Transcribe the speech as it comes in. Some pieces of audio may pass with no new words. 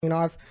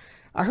I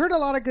heard a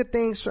lot of good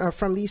things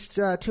from these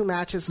two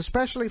matches,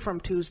 especially from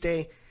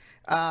Tuesday.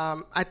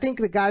 I think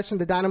the guys from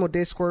the Dynamo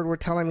Discord were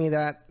telling me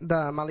that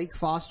the Maalique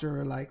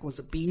Foster was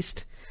a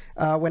beast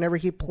whenever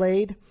he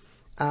played.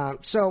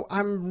 So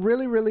I'm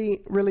really,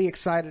 really, really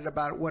excited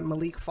about what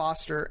Maalique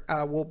Foster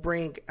will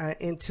bring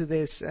into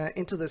this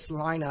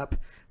lineup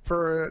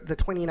for the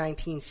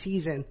 2019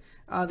 season.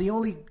 The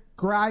only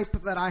gripe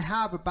that I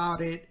have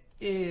about it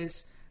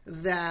is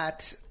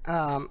that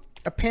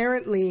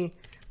apparently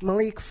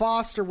Maalique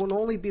Foster will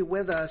only be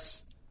with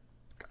us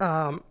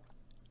at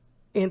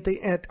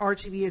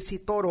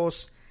RGVFC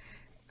Toros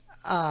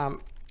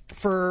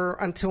for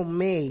until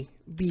May,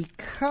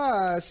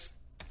 because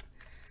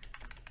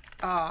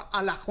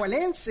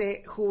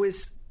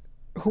Alajuelense,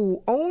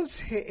 who owns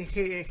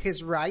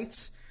his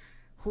rights,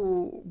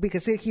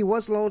 because he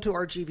was loaned to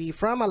RGV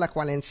from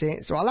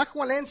Alajuelense, so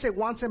Alajuelense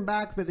wants him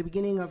back by the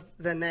beginning of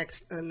the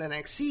next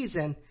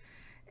season,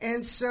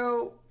 and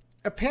so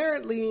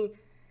apparently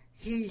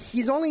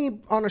he's only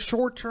on a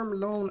short-term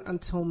loan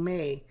until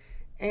May.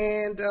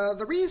 And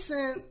the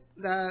reason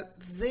that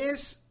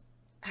this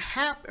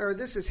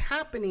is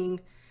happening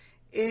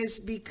is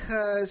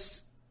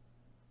because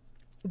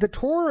the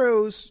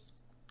Toros,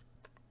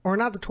 or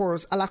not the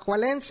Toros,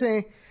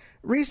 Alajuelense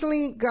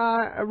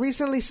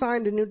recently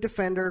signed a new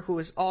defender who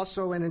is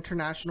also an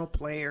international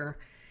player,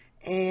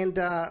 and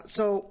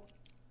so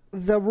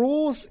the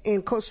rules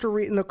in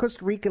the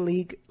Costa Rican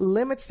League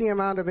limits the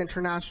amount of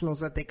internationals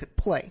that they could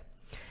play.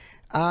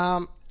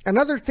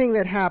 Another thing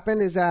that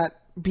happened is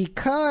that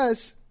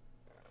because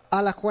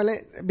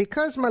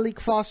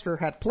Maalique Foster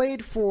had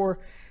played for,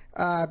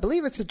 I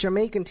believe it's a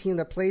Jamaican team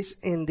that plays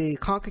in the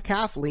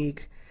CONCACAF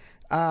League.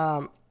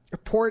 Let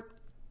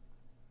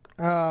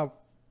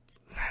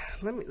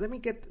me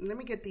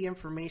get the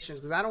information,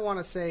 because I don't want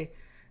to say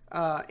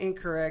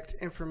incorrect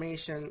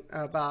information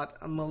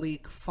about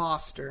Maalique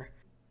Foster.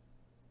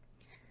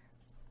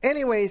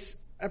 Anyways,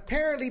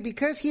 apparently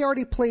because he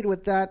already played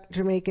with that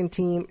Jamaican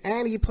team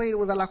and he played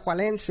with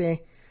Alajuelense,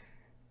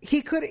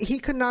 he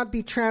could not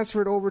be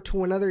transferred over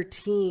to another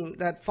team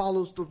that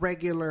follows the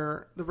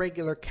regular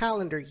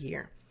calendar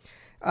year.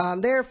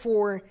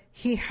 Therefore,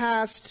 he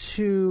has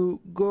to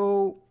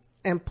go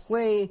and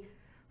play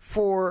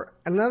for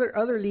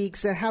other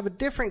leagues that have a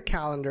different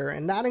calendar,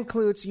 and that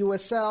includes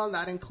USL,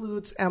 that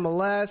includes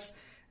MLS,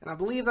 and I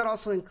believe that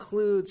also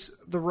includes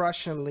the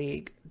Russian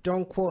league.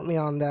 Don't quote me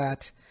on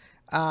that.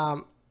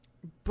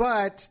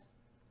 But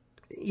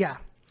yeah,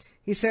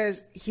 he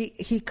says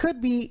he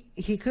could be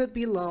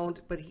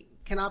loaned, but he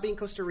cannot be in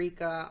Costa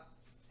Rica,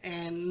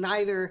 and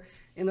neither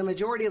in the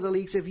majority of the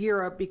leagues of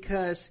Europe,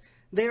 because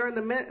they are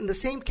in the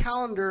same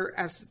calendar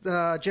as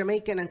the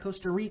Jamaican and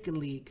Costa Rican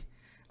league.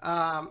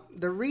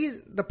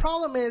 The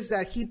problem is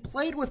that he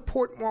played with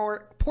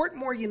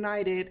Portmore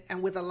United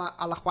and with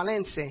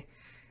Alajuelense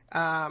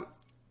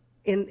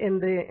in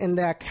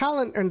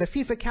the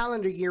FIFA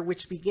calendar year,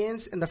 which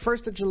begins in the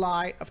 1st of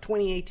July of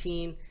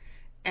 2018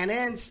 and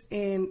ends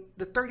in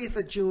the 30th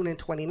of June in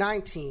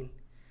 2019.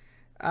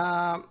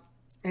 And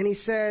he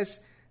says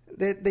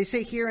that they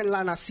say here in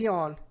La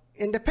Nacion,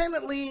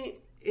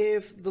 independently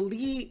if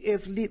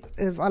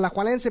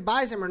Alajuelense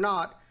buys him or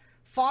not,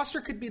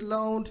 Foster could be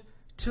loaned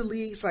to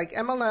leagues like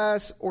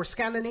MLS or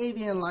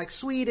Scandinavian like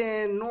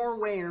Sweden,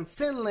 Norway, and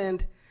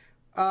Finland,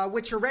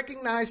 which are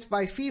recognized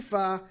by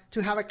FIFA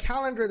to have a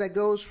calendar that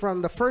goes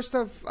from the 1st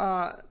of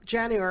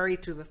January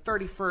to the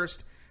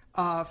 31st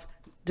of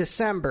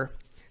December.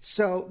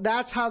 So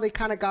that's how they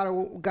kind of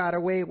got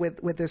away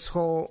with this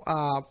whole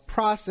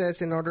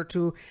process in order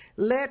to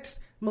let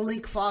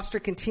Maalique Foster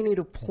continue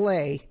to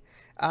play.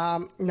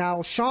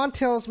 Now, Sean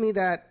tells me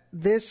that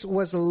this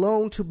was a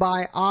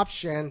loan-to-buy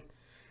option,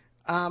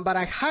 but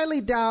I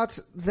highly doubt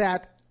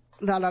that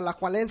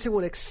Alajuelense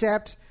would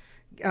accept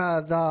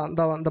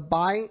the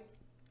buy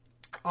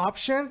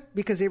option,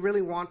 because they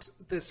really want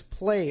this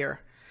player.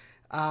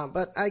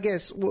 But I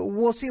guess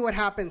we'll see what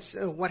happens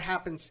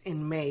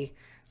in May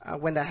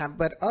when that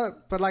happens.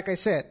 But like I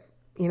said,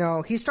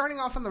 he's starting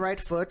off on the right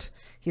foot.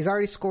 He's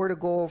already scored a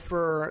goal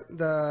for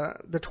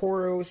the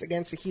Toros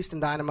against the Houston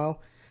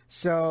Dynamo.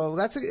 So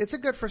it's a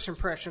good first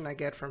impression I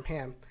get from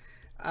him.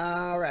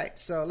 All right,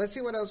 so let's see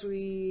what else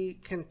we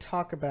can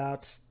talk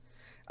about.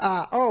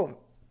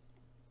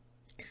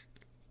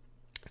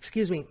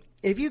 Excuse me.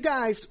 If you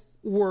guys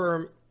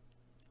were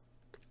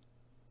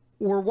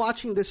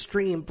watching this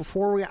stream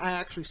before I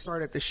actually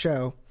started the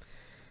show,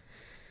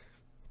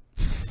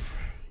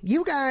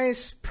 you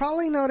guys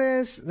probably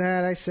noticed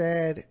that I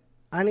said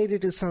I need to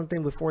do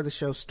something before the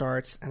show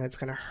starts, and it's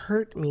going to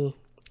hurt me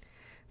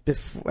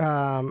with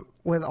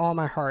all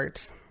my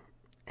heart.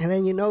 And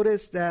then you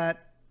notice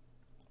that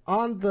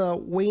on the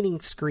waiting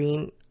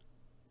screen,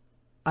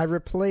 I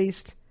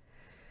replaced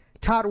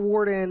Todd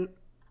Wharton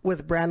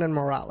with Brandon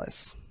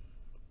Morales.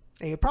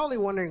 And you're probably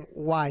wondering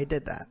why I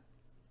did that.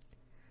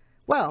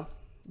 Well,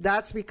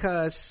 that's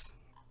because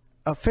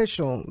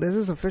this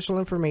is official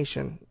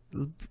information,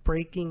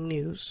 breaking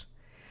news.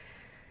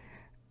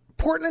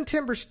 Portland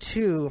Timbers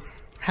 2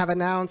 have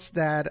announced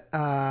that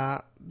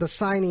the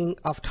signing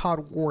of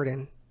Todd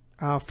Wharton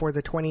for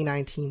the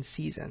 2019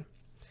 season.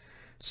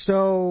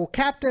 So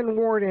Captain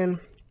Wharton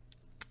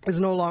is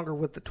no longer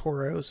with the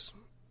Toros.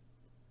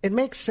 It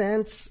makes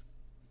sense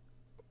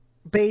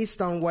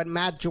based on what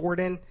Matt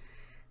Jordan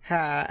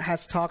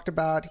has talked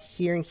about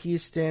here in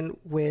Houston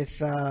with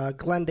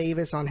Glenn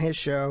Davis on his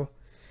show.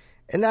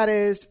 And that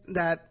is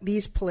that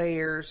these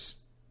players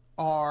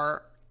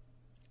are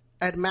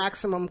at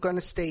maximum going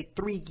to stay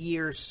 3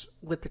 years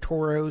with the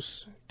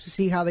Toros to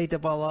see how they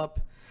develop,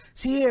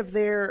 see if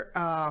they're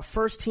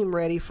first team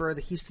ready for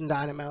the Houston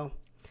Dynamo.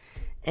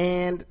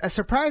 And as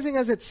surprising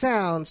as it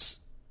sounds,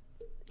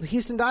 the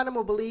Houston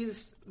Dynamo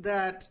believes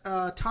that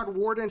Todd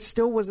Wharton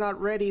still was not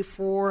ready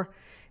for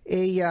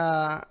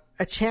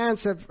a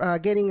chance of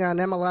getting an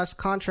MLS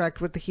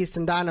contract with the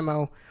Houston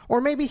Dynamo. Or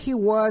maybe he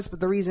was,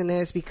 but the reason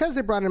is because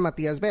they brought in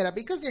Matias Vera,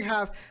 because they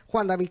have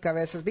Juan David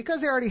Cabezas,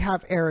 because they already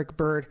have Eric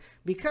Bird,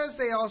 because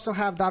they also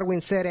have Darwin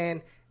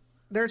Seren.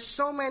 There's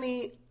so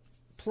many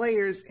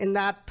players in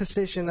that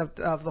position of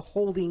the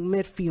holding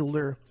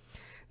midfielder.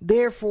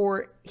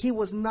 Therefore, he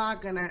was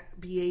not going to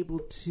be able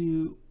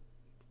to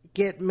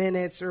get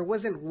minutes, or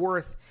wasn't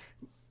worth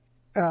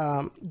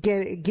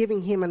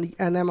giving him an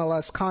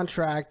MLS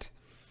contract.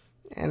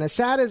 And as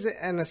sad as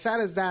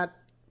that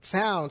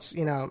sounds,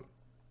 you know,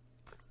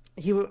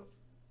 he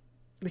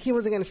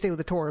wasn't going to stay with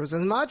the Toros.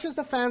 As much as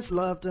the fans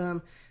loved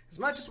him, as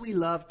much as we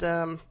loved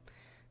him,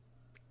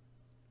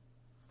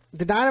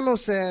 the Dynamo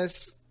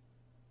says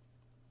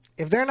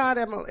if they're not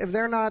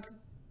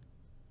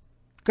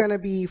going to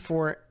be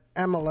for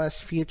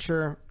MLS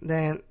future,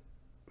 then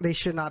they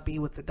should not be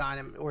with the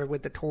Dynamo or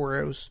with the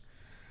Toros.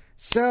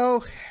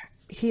 So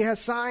he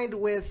has signed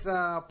with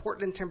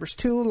Portland Timbers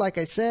 2, like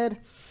I said.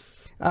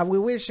 We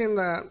wish him,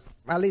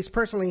 at least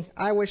personally,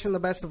 I wish him the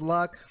best of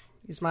luck.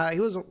 He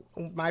was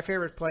my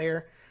favorite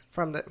player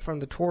from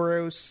the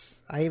Toros.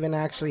 I even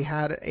actually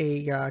had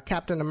a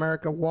Captain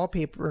America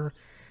wallpaper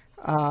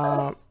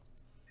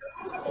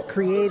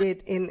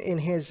created in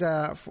his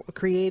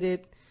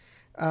created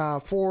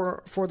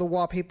for the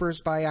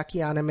wallpapers by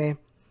Aki Anime.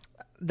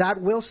 That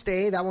will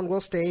stay. That one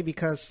will stay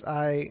because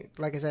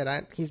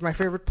he's my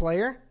favorite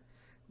player.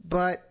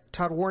 But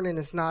Todd Wharton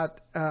is now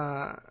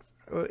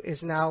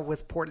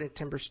with Portland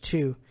Timbers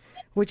 2,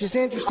 which is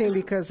interesting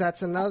because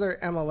that's another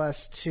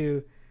MLS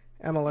 2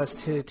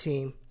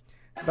 team.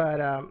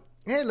 But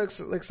hey,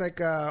 looks like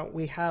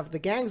we have the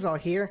gangs all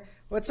here.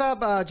 What's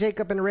up,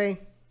 Jacob and Ray?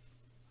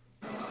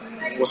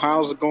 Well,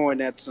 how's it going,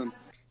 Edson?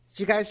 Did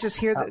you guys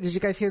hear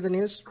the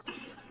news?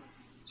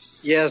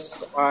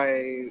 Yes,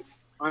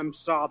 I'm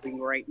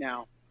sobbing right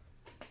now.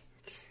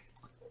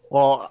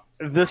 Well,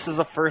 this is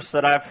the first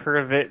that I've heard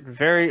of it.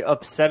 Very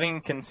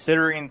upsetting,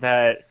 considering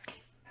that,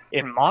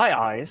 in my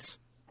eyes,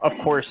 of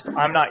course,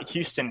 I'm not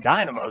Houston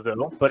Dynamo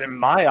though, but in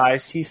my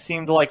eyes, he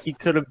seemed like he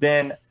could have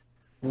been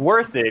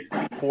worth it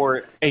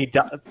for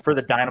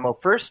the Dynamo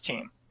first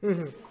team.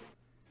 Mm-hmm.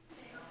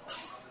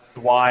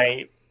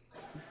 Why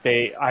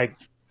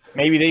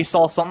maybe they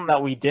saw something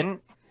that we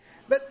didn't.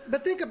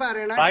 But think about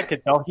it. And I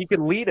could tell he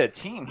could lead a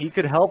team. He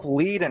could help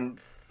lead and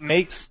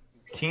make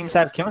teams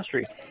have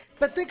chemistry.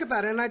 But think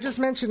about it, and I just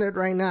mentioned it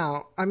right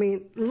now. I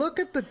mean, look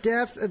at the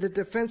depth of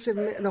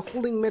the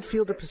holding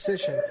midfielder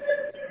position.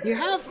 You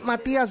have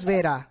Matias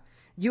Vera.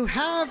 You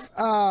have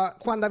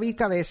Juan David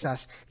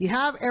Cabezas. You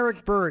have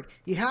Eric Bird.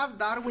 You have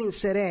Darwin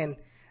Seren.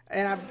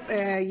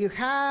 And you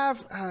have,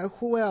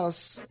 who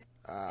else?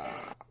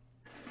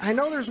 I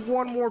know there's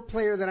one more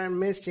player that I'm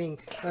missing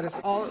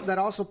that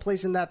also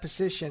plays in that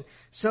position.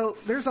 So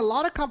there's a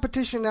lot of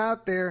competition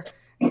out there.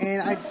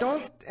 And I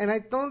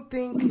don't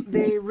think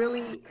they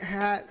really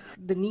had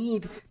the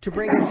need to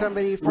bring in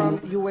somebody from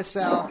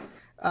USL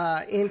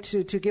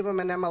to give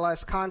him an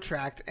MLS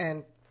contract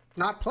and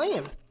not play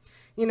him,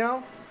 you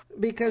know,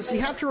 because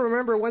you have to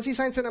remember once he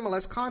signs an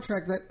MLS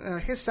contract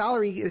that his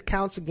salary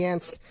counts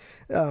against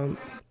the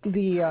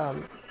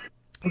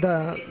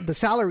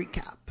salary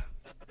cap.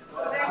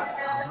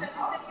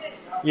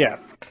 Yeah,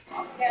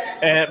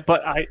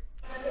 but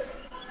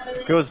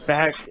it goes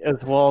back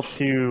as well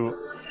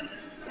to.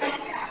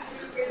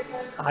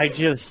 I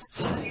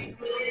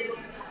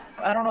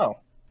don't know,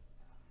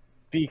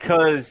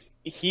 because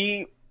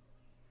he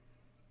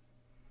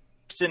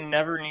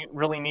never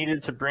really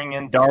needed to bring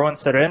in Darwin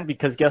Seren,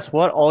 because guess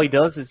what? All he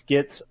does is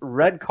gets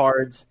red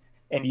cards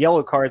and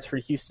yellow cards for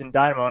Houston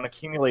Dynamo and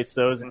accumulates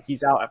those, and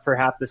he's out for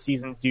half the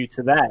season due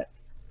to that.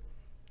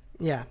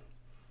 Yeah.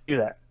 Do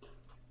that.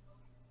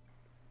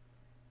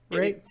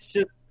 Right.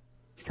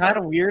 It's kind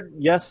of weird.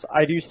 Yes,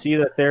 I do see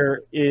that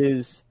there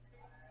is...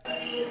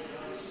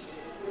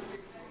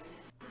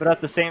 But at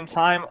the same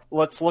time,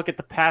 let's look at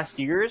the past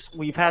years.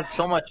 We've had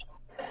so much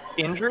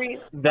injury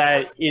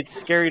that it's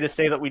scary to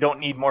say that we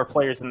don't need more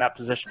players in that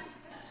position.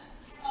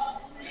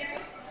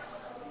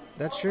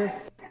 That's true.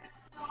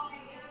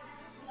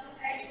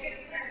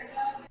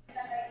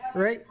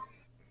 Right?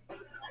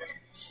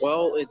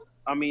 Well,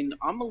 I'm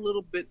a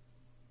little bit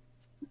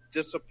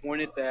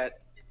disappointed that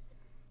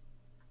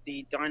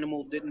the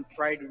Dynamo didn't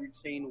try to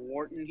retain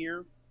Wharton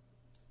here.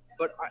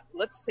 but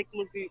let's take a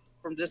look at it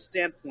from this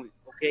standpoint.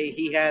 Okay,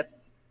 he had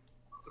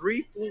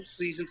 3 full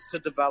seasons to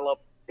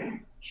develop.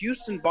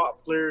 Houston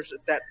bought players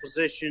at that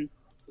position,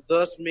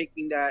 thus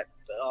making that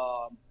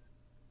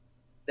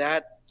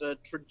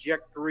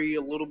trajectory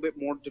a little bit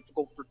more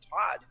difficult for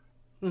Todd.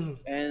 Mm-hmm.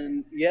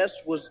 And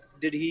yes, was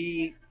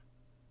he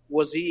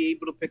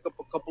able to pick up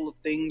a couple of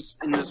things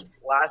in his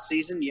last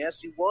season?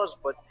 Yes, he was.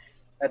 But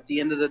at the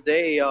end of the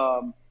day,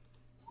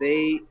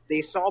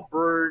 they saw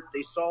Bird,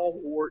 they saw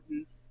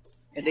Wharton,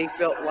 and they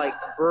felt like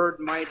Bird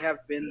might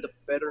have been the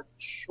better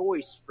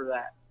choice for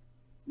that.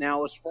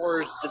 Now, as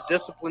far as the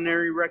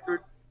disciplinary record,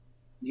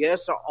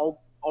 yes,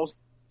 I'll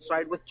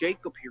side with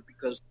Jacob here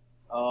because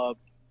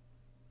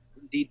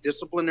the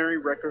disciplinary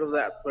record of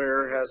that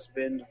player has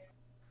been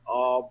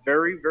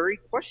very, very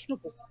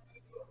questionable.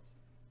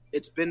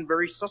 It's been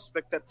very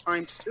suspect at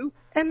times too.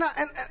 And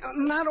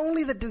not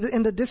only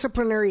in the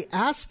disciplinary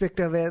aspect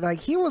of it, like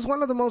he was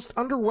one of the most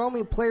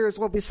underwhelming players.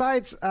 Well,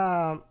 besides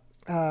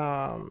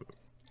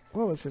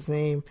what was his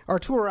name?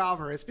 Arturo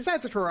Alvarez.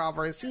 Besides Arturo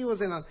Alvarez, he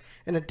was in a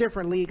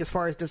different league as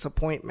far as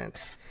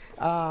disappointment.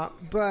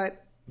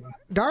 But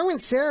Darwin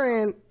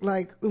Sarin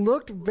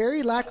looked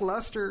very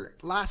lackluster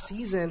last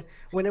season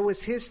when it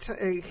was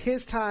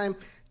his time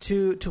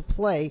to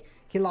play.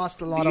 He lost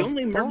a lot of. The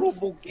only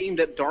memorable game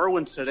that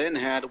Darwin Sarin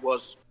had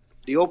was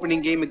the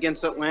opening game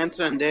against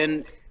Atlanta, and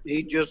then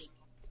he just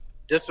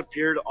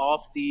disappeared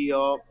off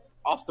the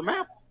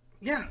map.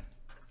 Yeah.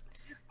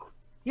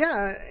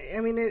 Yeah, I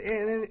mean,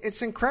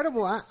 it's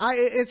incredible.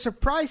 It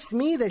surprised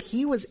me that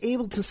he was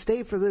able to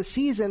stay for this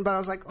season, but I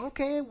was like,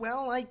 okay,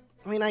 well, I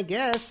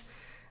guess.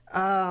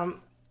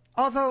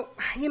 Although,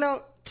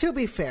 to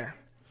be fair,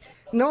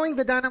 knowing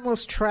the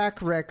Dynamo's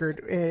track record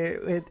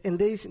in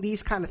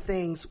these kind of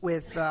things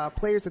with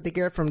players that they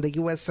get from the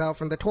USL,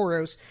 from the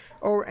Toros,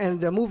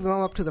 and move them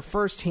up to the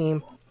first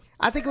team,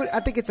 I think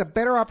it's a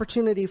better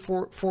opportunity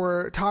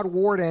for Todd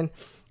Wharton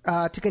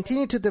to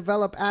continue to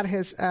develop at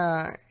his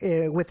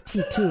with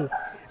T2.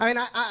 I mean,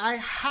 I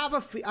have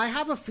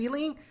a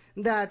feeling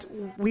that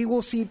we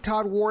will see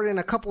Todd Wharton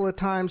a couple of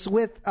times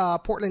with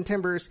Portland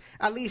Timbers,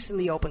 at least in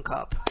the Open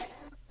Cup.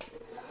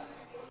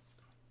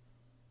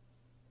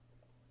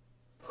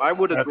 I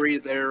would agree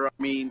there. I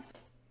mean,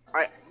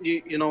 I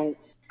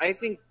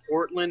think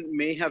Portland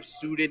may have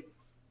suited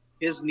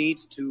his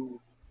needs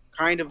to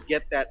kind of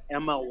get that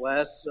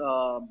MLS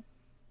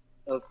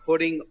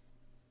footing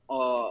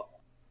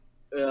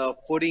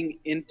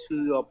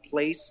into a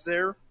place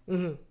there.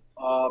 Mm-hmm.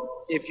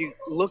 If you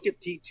look at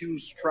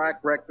T2's track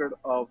record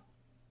of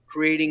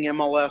creating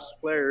MLS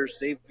players,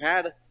 they've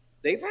had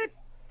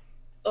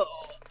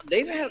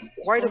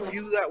quite a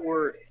few that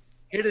were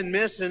hit and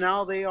miss, and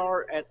now they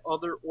are at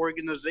other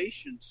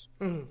organizations.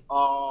 Mm-hmm.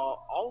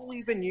 I'll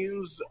even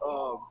use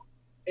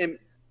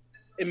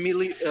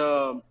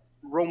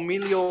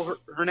Romelio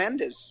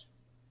Hernandez.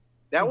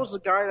 That was a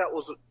guy that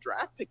was a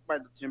draft pick by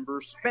the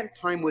Timbers, spent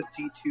time with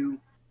T2,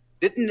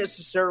 didn't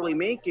necessarily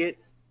make it,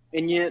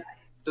 and yet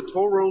the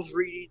Toros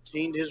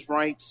retained his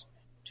rights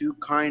to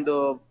kind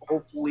of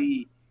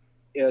hopefully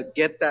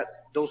get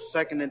those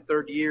second and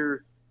third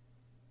year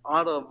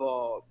out of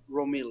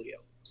Romelio.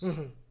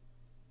 Mm-hmm.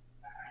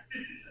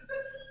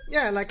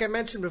 Yeah, and like I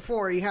mentioned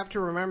before, you have to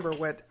remember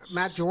what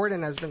Matt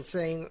Jordan has been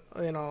saying,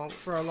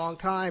 for a long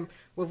time,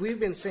 what we've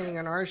been saying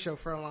on our show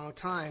for a long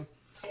time.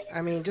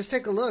 I mean, just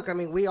take a look. I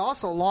mean, we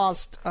also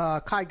lost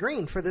Kai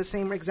Green for the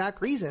same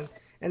exact reason,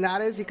 and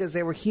that is because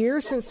they were here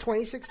since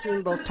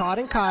 2016, both Todd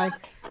and Kai.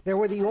 They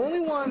were the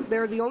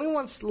only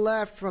ones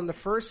left from the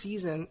first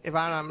season, if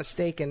I'm not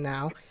mistaken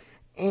now,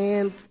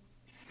 and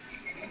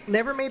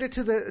never made it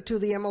to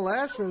the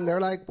MLS, and they're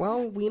like,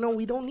 well,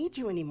 we don't need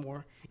you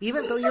anymore.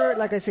 Even though you're,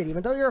 like I said,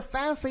 even though you're a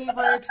fan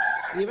favorite,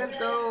 even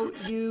though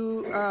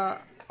you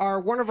are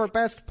one of our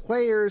best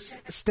players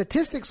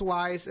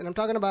statistics-wise, and I'm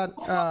talking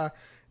about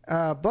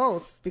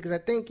both, because I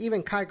think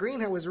even Kai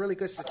Green was really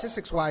good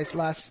statistics-wise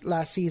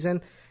last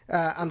season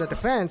on the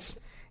defense,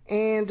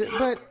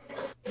 but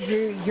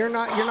you're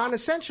not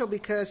essential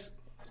because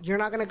you're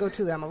not going to go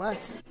to the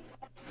MLS.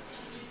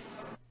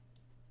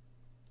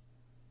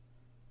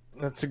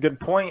 That's a good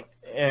point.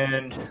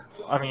 And,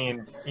 I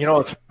mean,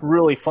 what's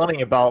really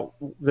funny about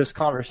this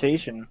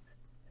conversation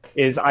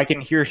is I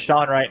can hear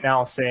Sean right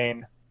now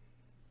saying,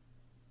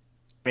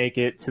 make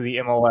it to the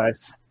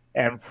MLS,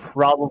 and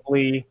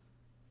probably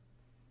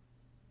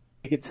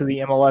make it to the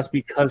MLS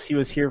because he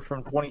was here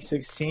from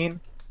 2016.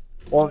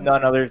 Well,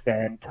 none other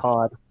than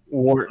Todd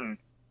Wharton.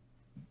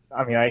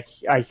 I mean, I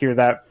hear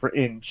that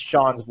in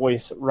Sean's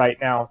voice right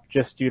now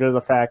just due to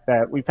the fact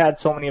that we've had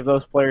so many of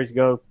those players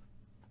go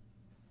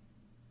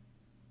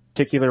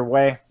particular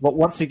way. But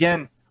once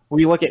again,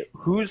 we look at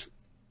who's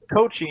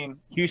coaching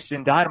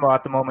Houston Dynamo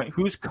at the moment,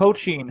 who's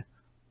coaching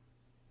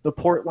the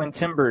Portland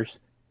Timbers,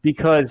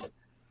 because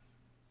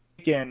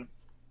again,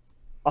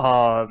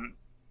 and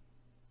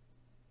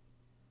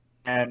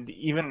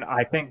even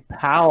I think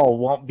Powell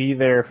won't be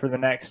there for the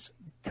next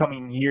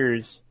coming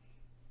years.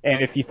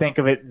 And if you think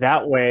of it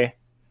that way,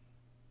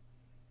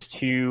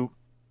 to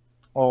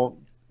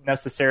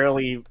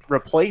necessarily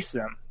replace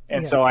them.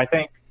 And so I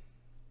think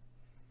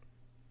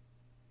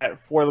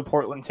for the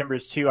Portland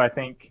Timbers too, I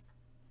think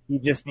he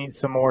just needs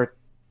some more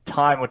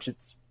time, which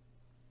it's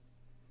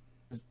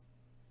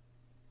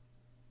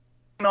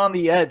on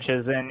the edge,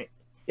 as in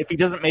if he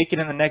doesn't make it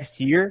in the next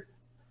year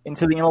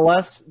into the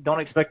MLS, don't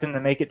expect him to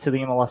make it to the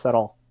MLS at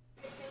all.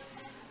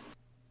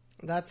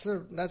 That's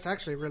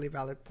actually a really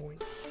valid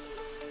point.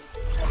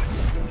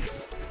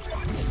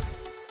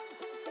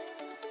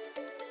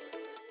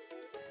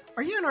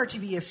 Are you an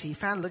RGVFC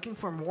fan looking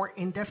for more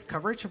in-depth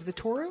coverage of the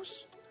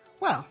Toros?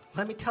 Well,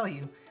 let me tell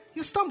you,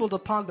 you stumbled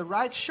upon the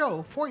right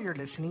show for your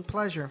listening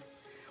pleasure.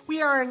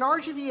 We are an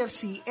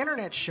RGVFC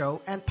internet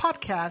show and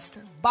podcast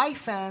by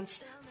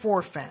fans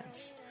for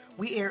fans.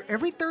 We air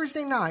every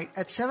Thursday night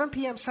at 7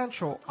 p.m.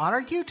 Central on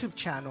our YouTube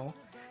channel,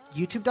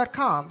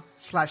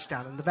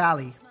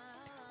 youtube.com/downinthevalley.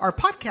 Our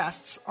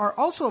podcasts are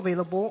also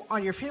available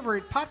on your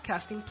favorite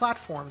podcasting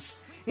platforms,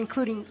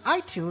 including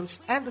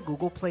iTunes and the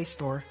Google Play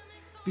Store.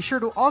 Be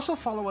sure to also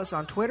follow us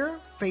on Twitter,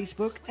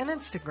 Facebook, and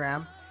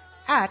Instagram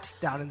at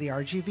Down in the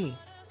RGV.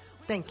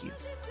 Thank you.